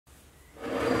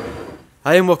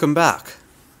Hey and welcome back.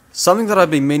 Something that I've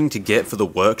been meaning to get for the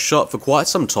workshop for quite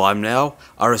some time now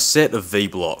are a set of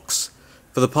V-blocks.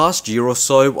 For the past year or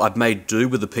so, I've made do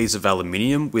with a piece of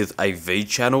aluminium with a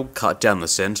V-channel cut down the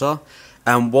centre,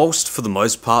 and whilst for the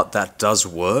most part that does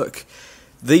work,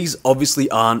 these obviously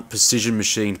aren't precision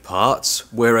machined parts,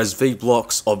 whereas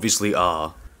V-blocks obviously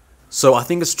are. So I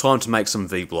think it's time to make some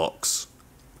V-blocks.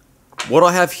 What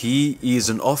I have here is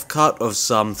an offcut of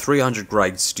some 300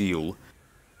 grade steel.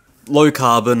 Low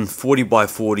carbon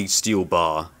 40x40 steel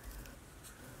bar.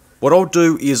 What I'll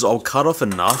do is I'll cut off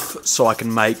enough so I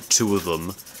can make two of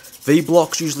them.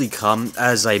 V-blocks usually come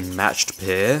as a matched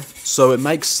pair, so it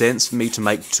makes sense for me to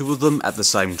make two of them at the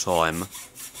same time.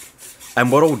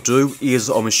 And what I'll do is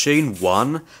I'll machine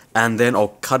one and then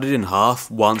I'll cut it in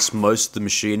half once most of the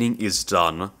machining is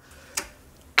done.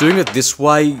 Doing it this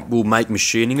way will make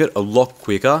machining it a lot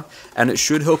quicker, and it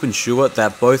should help ensure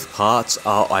that both parts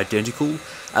are identical,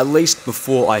 at least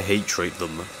before I heat treat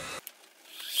them.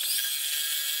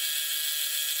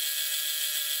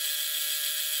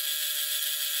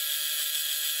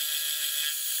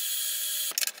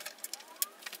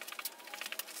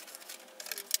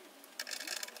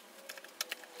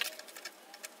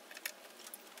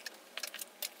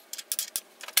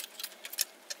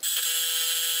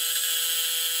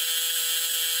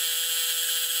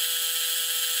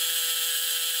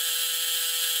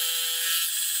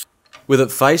 With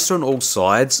it faced on all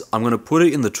sides, I'm going to put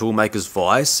it in the toolmaker's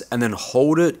vise and then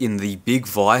hold it in the big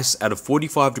vise at a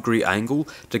 45-degree angle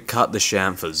to cut the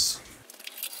chamfers.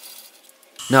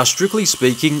 Now strictly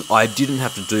speaking, I didn't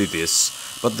have to do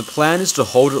this, but the plan is to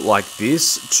hold it like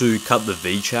this to cut the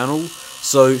V-channel,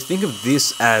 so think of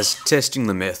this as testing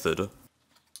the method.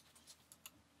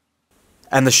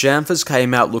 And the chamfers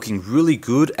came out looking really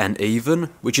good and even,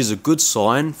 which is a good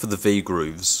sign for the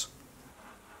V-grooves.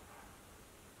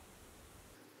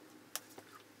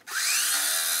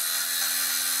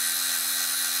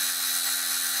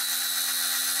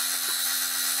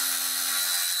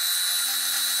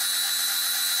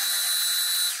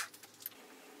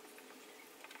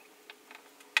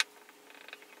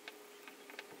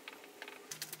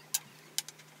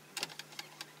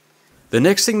 The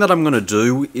next thing that I'm going to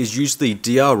do is use the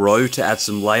DRO to add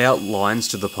some layout lines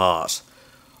to the part.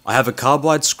 I have a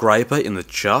carbide scraper in the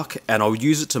chuck and I'll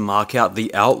use it to mark out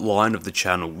the outline of the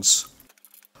channels.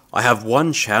 I have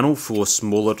one channel for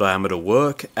smaller diameter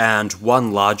work and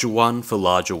one larger one for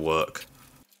larger work.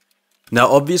 Now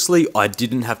obviously I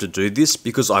didn't have to do this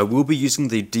because I will be using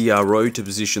the DRO to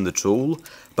position the tool,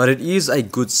 but it is a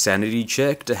good sanity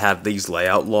check to have these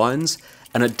layout lines,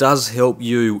 and it does help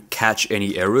you catch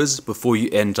any errors before you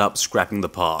end up scrapping the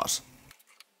part.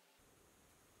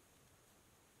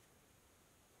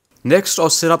 Next I'll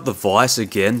set up the vise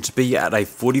again to be at a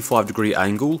 45-degree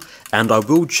angle, and I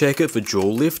will check it for jaw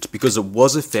lift because it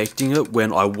was affecting it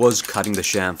when I was cutting the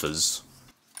chamfers.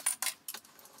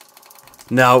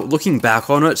 Now looking back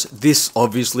on it, this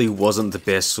obviously wasn't the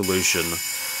best solution.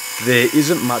 There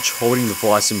isn't much holding the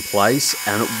vise in place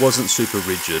and it wasn't super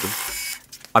rigid.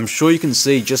 I'm sure you can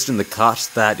see just in the cut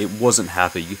that it wasn't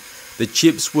happy. The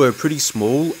chips were pretty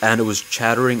small and it was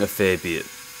chattering a fair bit.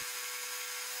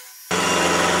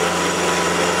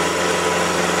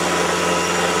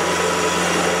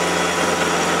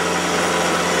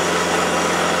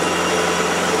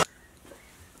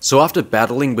 So after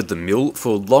battling with the mill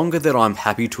for longer than I'm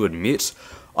happy to admit,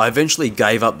 I eventually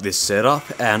gave up this setup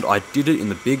and I did it in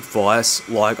the big vise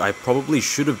like I probably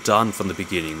should have done from the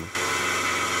beginning.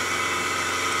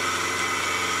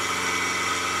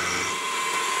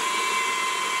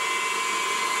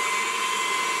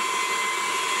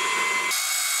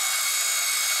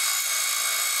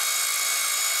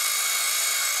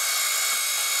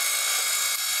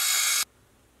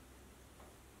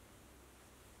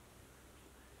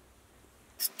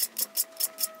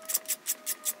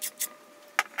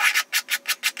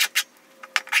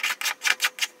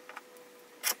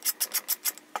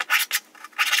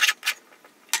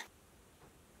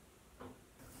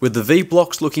 With the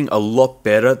V-blocks looking a lot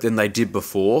better than they did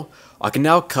before, I can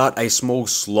now cut a small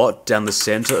slot down the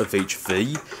centre of each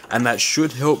V, and that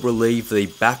should help relieve the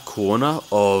back corner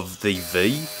of the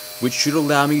V, which should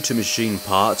allow me to machine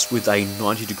parts with a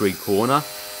 90-degree corner,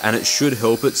 and it should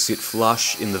help it sit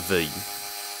flush in the V.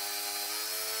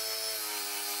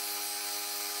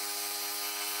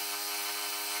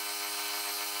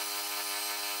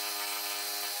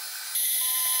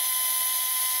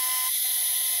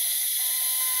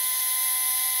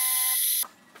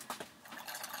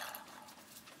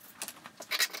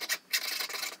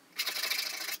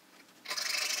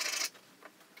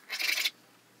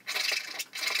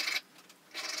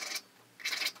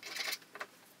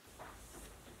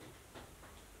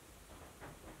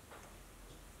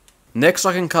 Next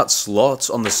I can cut slots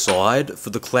on the side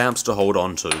for the clamps to hold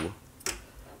onto.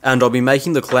 And I'll be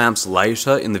making the clamps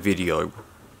later in the video.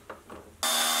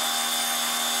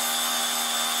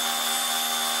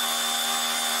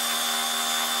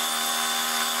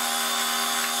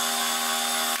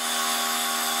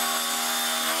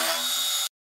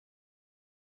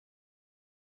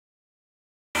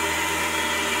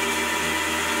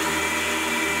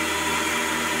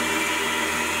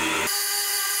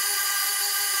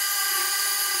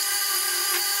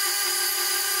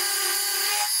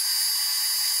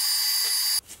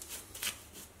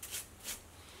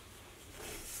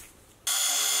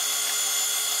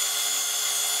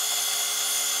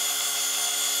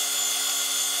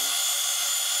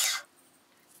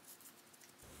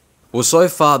 Well, so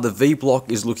far the V-block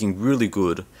is looking really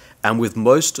good, and with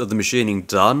most of the machining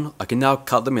done, I can now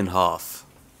cut them in half.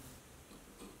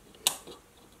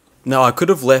 Now I could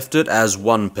have left it as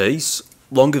one piece.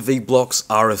 Longer V-blocks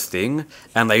are a thing,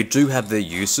 and they do have their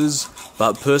uses,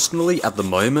 but personally at the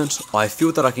moment, I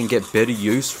feel that I can get better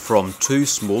use from two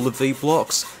smaller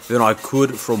V-blocks than I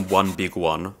could from one big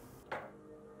one.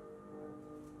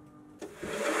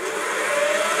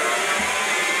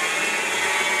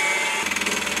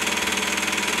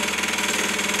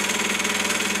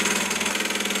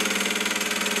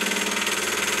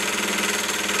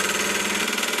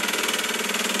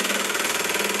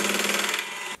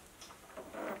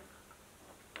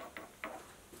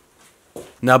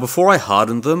 Now before I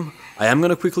harden them, I am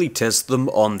going to quickly test them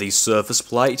on the surface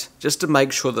plate, just to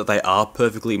make sure that they are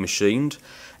perfectly machined,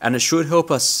 and it should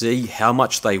help us see how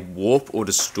much they warp or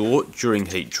distort during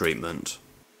heat treatment.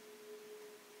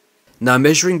 Now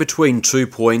measuring between 2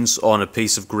 points on a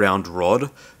piece of ground rod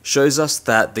shows us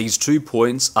that these 2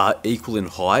 points are equal in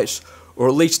height, or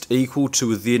at least equal to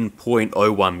within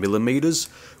 0.01mm,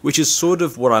 which is sort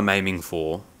of what I'm aiming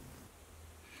for.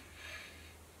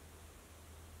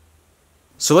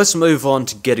 So let's move on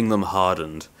to getting them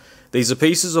hardened. These are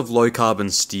pieces of low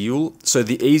carbon steel, so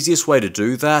the easiest way to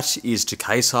do that is to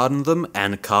case harden them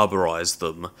and carburize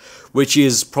them, which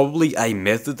is probably a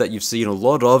method that you've seen a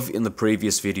lot of in the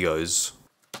previous videos.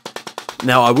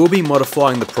 Now I will be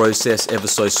modifying the process ever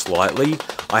so slightly.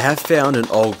 I have found an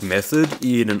old method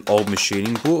in an old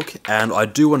machining book, and I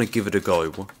do want to give it a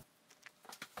go.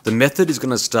 The method is going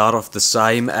to start off the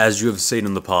same as you have seen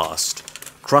in the past.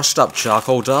 Crushed up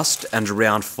charcoal dust and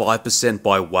around 5%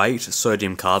 by weight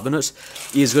sodium carbonate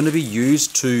is going to be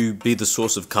used to be the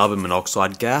source of carbon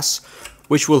monoxide gas,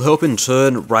 which will help in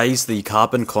turn raise the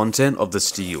carbon content of the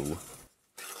steel.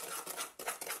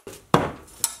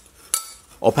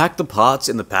 I'll pack the parts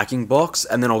in the packing box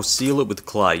and then I'll seal it with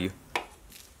clay.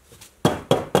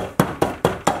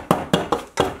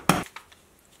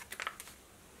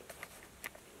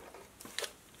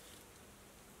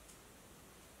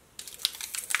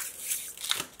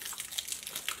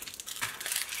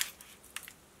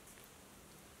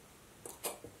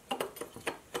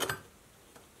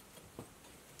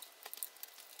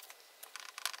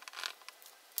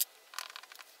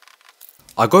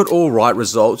 I got all right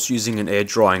results using an air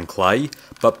drying clay,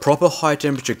 but proper high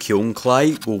temperature kiln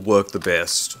clay will work the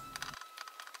best.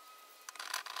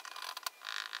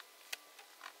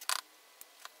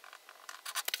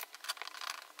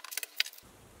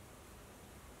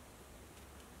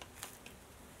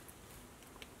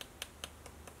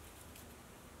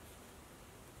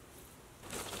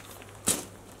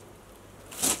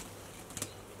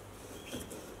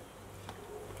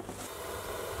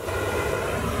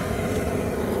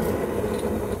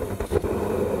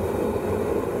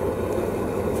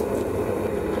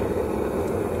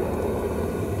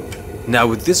 Now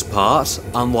with this part,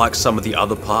 unlike some of the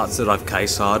other parts that I've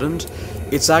case hardened,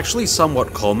 it's actually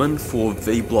somewhat common for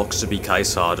V-blocks to be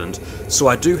case hardened, so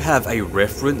I do have a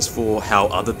reference for how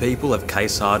other people have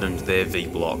case hardened their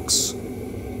V-blocks.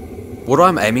 What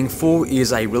I'm aiming for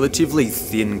is a relatively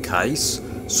thin case,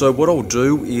 so what I'll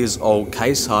do is I'll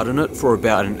case harden it for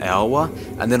about an hour,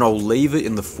 and then I'll leave it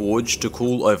in the forge to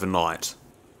cool overnight.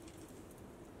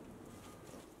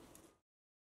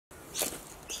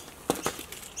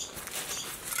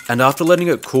 And after letting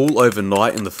it cool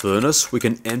overnight in the furnace, we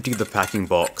can empty the packing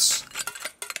box.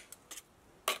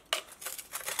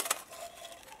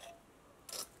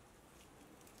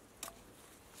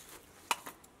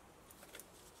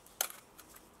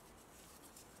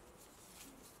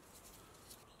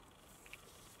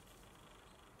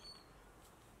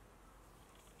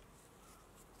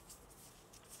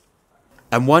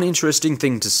 And one interesting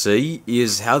thing to see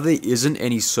is how there isn't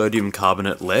any sodium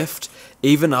carbonate left,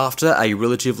 even after a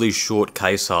relatively short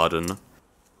case harden.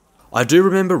 I do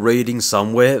remember reading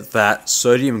somewhere that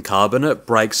sodium carbonate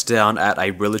breaks down at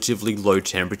a relatively low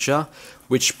temperature,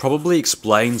 which probably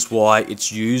explains why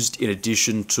it's used in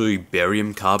addition to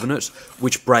barium carbonate,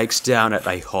 which breaks down at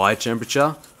a high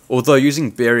temperature, although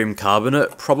using barium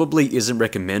carbonate probably isn't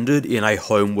recommended in a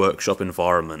home workshop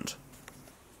environment.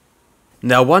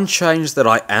 Now, one change that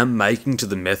I am making to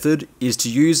the method is to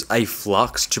use a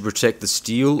flux to protect the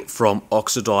steel from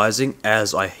oxidizing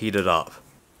as I heat it up.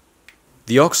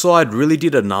 The oxide really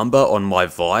did a number on my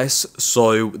vise,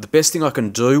 so the best thing I can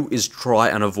do is try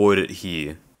and avoid it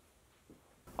here.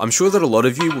 I'm sure that a lot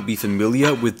of you will be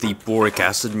familiar with the boric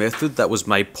acid method that was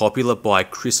made popular by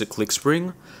Chris at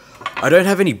Clickspring. I don't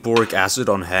have any boric acid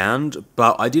on hand,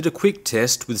 but I did a quick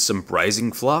test with some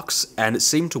brazing flux and it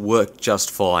seemed to work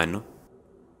just fine.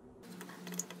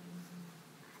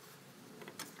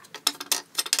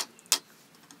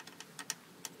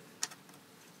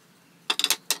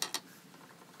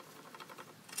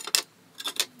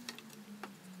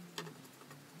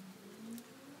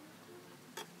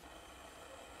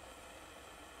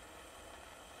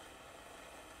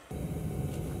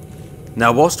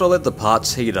 Now, whilst I let the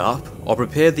parts heat up, I'll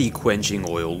prepare the quenching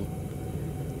oil.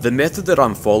 The method that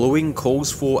I'm following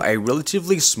calls for a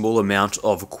relatively small amount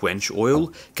of quench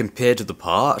oil compared to the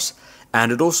part,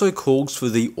 and it also calls for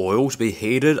the oil to be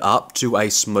heated up to a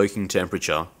smoking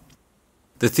temperature.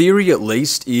 The theory at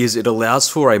least is it allows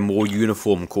for a more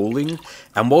uniform cooling,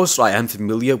 and whilst I am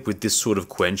familiar with this sort of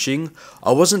quenching,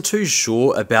 I wasn't too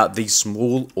sure about the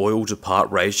small oil to part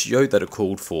ratio that it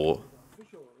called for.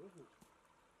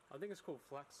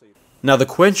 Now, the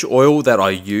quench oil that I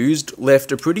used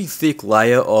left a pretty thick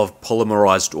layer of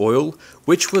polymerized oil,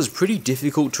 which was pretty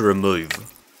difficult to remove.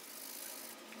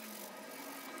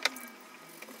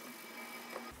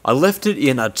 I left it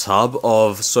in a tub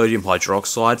of sodium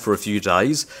hydroxide for a few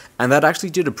days, and that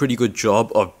actually did a pretty good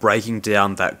job of breaking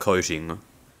down that coating.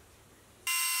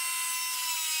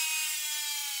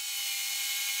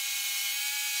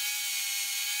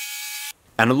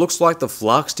 And it looks like the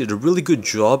flux did a really good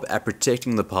job at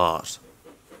protecting the part.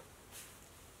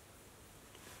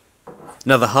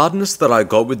 Now, the hardness that I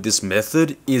got with this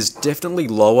method is definitely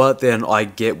lower than I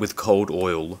get with cold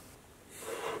oil.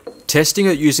 Testing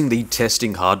it using the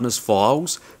testing hardness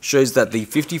files shows that the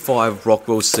 55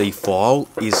 Rockwell C file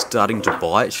is starting to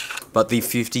bite, but the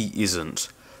 50 isn't.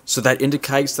 So that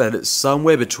indicates that it's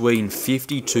somewhere between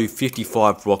 50 to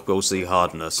 55 Rockwell C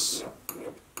hardness.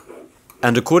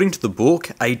 And according to the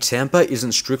book, a tamper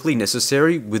isn't strictly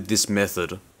necessary with this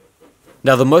method.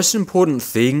 Now, the most important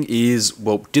thing is,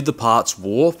 well, did the parts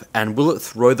warp and will it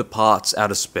throw the parts out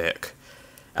of spec?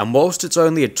 And whilst it's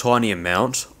only a tiny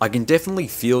amount, I can definitely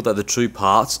feel that the two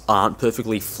parts aren't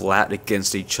perfectly flat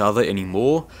against each other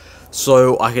anymore,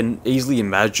 so I can easily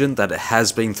imagine that it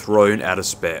has been thrown out of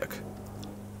spec.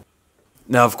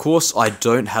 Now, of course, I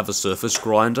don't have a surface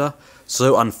grinder,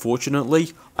 so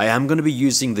unfortunately, I am going to be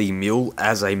using the mill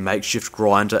as a makeshift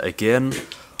grinder again.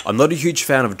 I'm not a huge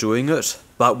fan of doing it,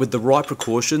 but with the right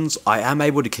precautions, I am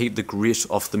able to keep the grit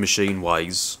off the machine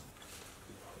ways.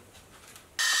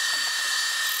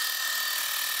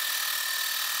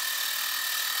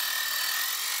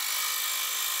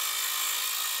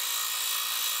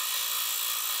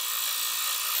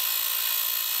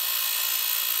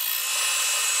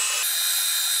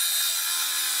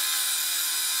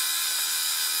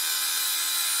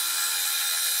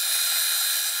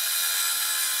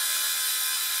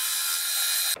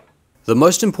 The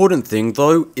most important thing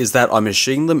though is that I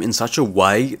machine them in such a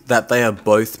way that they are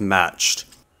both matched.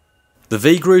 The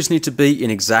V-grooves need to be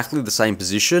in exactly the same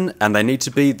position and they need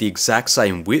to be the exact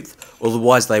same width,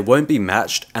 otherwise they won't be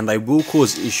matched and they will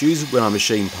cause issues when I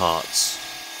machine parts.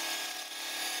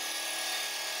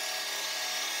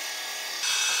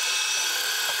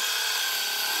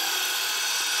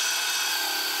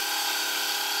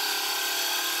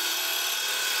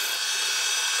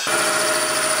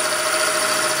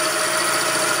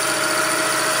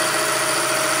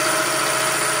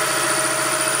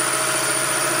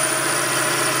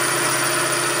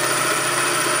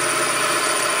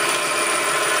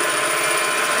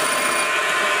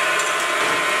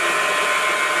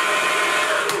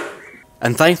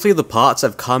 And thankfully the parts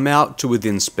have come out to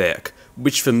within spec,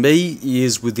 which for me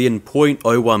is within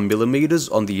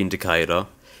 0.01mm on the indicator.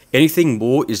 Anything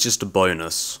more is just a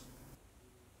bonus.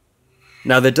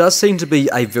 Now, there does seem to be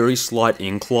a very slight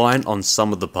incline on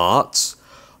some of the parts.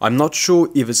 I'm not sure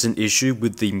if it's an issue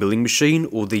with the milling machine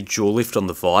or the jaw lift on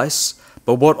the vise,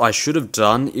 but what I should have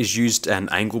done is used an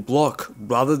angle block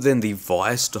rather than the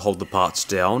vise to hold the parts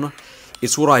down.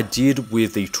 It's what I did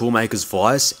with the Toolmaker's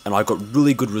vise, and I got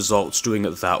really good results doing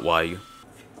it that way.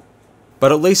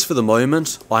 But at least for the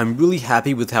moment, I'm really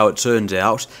happy with how it turned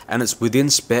out, and it's within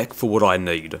spec for what I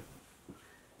need.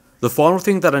 The final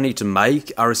thing that I need to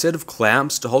make are a set of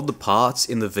clamps to hold the parts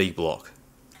in the V-block.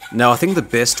 Now I think the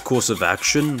best course of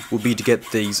action would be to get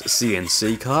these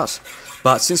CNC cut,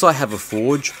 but since I have a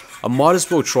forge, I might as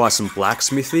well try some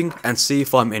blacksmithing and see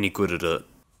if I'm any good at it.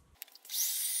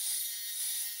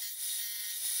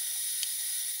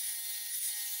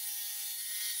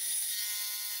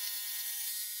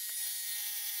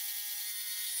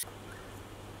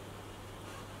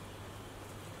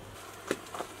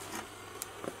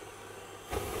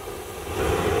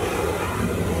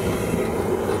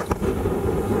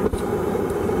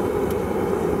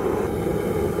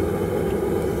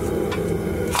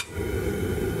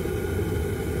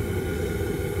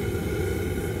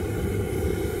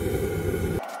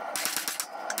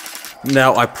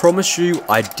 Now, I promise you,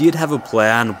 I did have a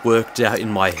plan worked out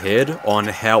in my head on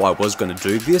how I was going to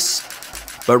do this,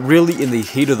 but really in the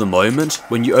heat of the moment,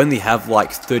 when you only have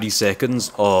like 30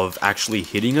 seconds of actually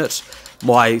hitting it,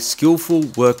 my skillful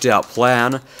worked out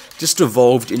plan just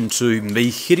evolved into me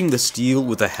hitting the steel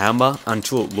with a hammer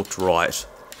until it looked right.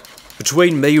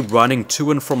 Between me running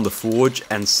to and from the forge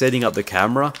and setting up the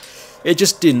camera, it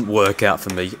just didn't work out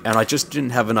for me, and I just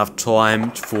didn't have enough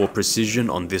time for precision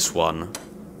on this one.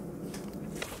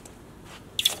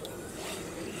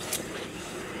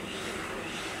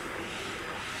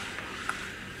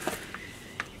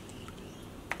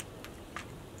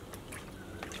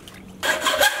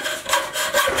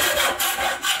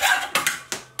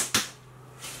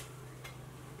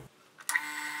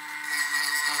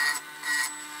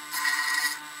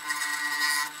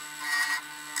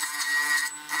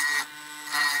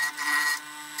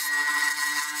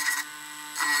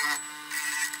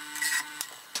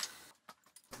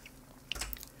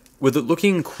 With it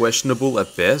looking questionable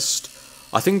at best,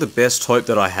 I think the best hope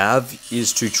that I have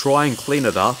is to try and clean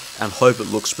it up and hope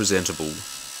it looks presentable.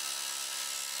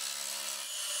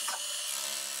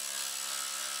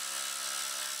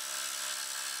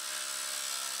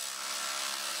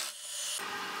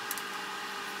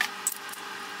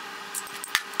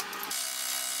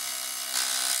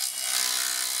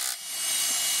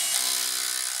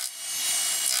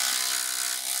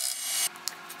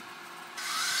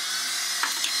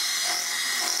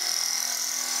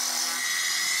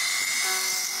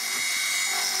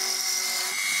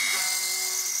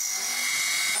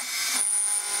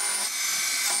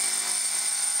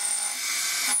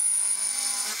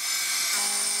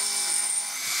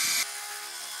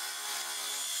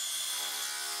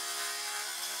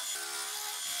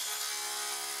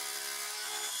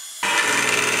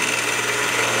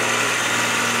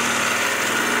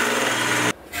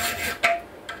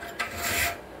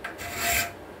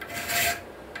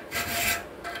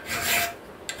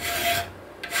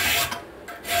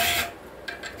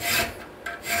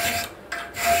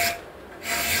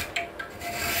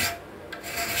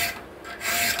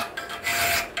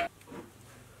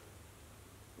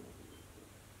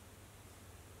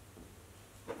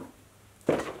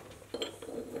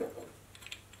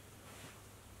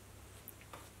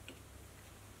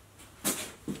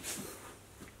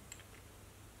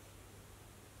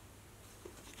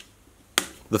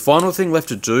 The final thing left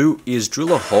to do is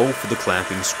drill a hole for the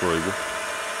clamping screw.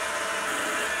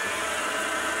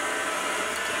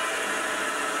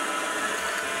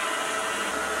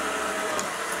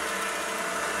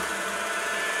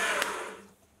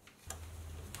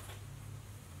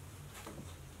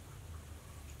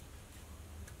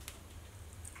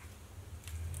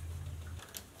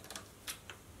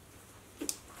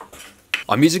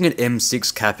 I'm using an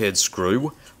M6 cap head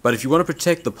screw, but if you want to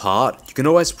protect the part, you can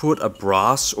always put a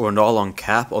brass or a nylon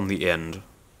cap on the end.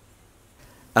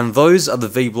 And those are the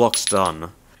V-blocks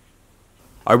done.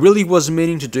 I really was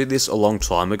meaning to do this a long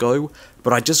time ago,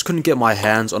 but I just couldn't get my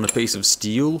hands on a piece of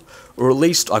steel, or at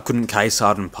least I couldn't case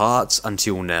harden parts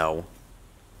until now.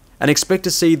 And expect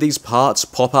to see these parts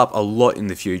pop up a lot in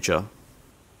the future.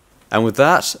 And with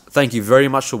that, thank you very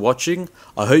much for watching.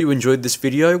 I hope you enjoyed this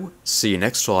video. See you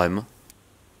next time.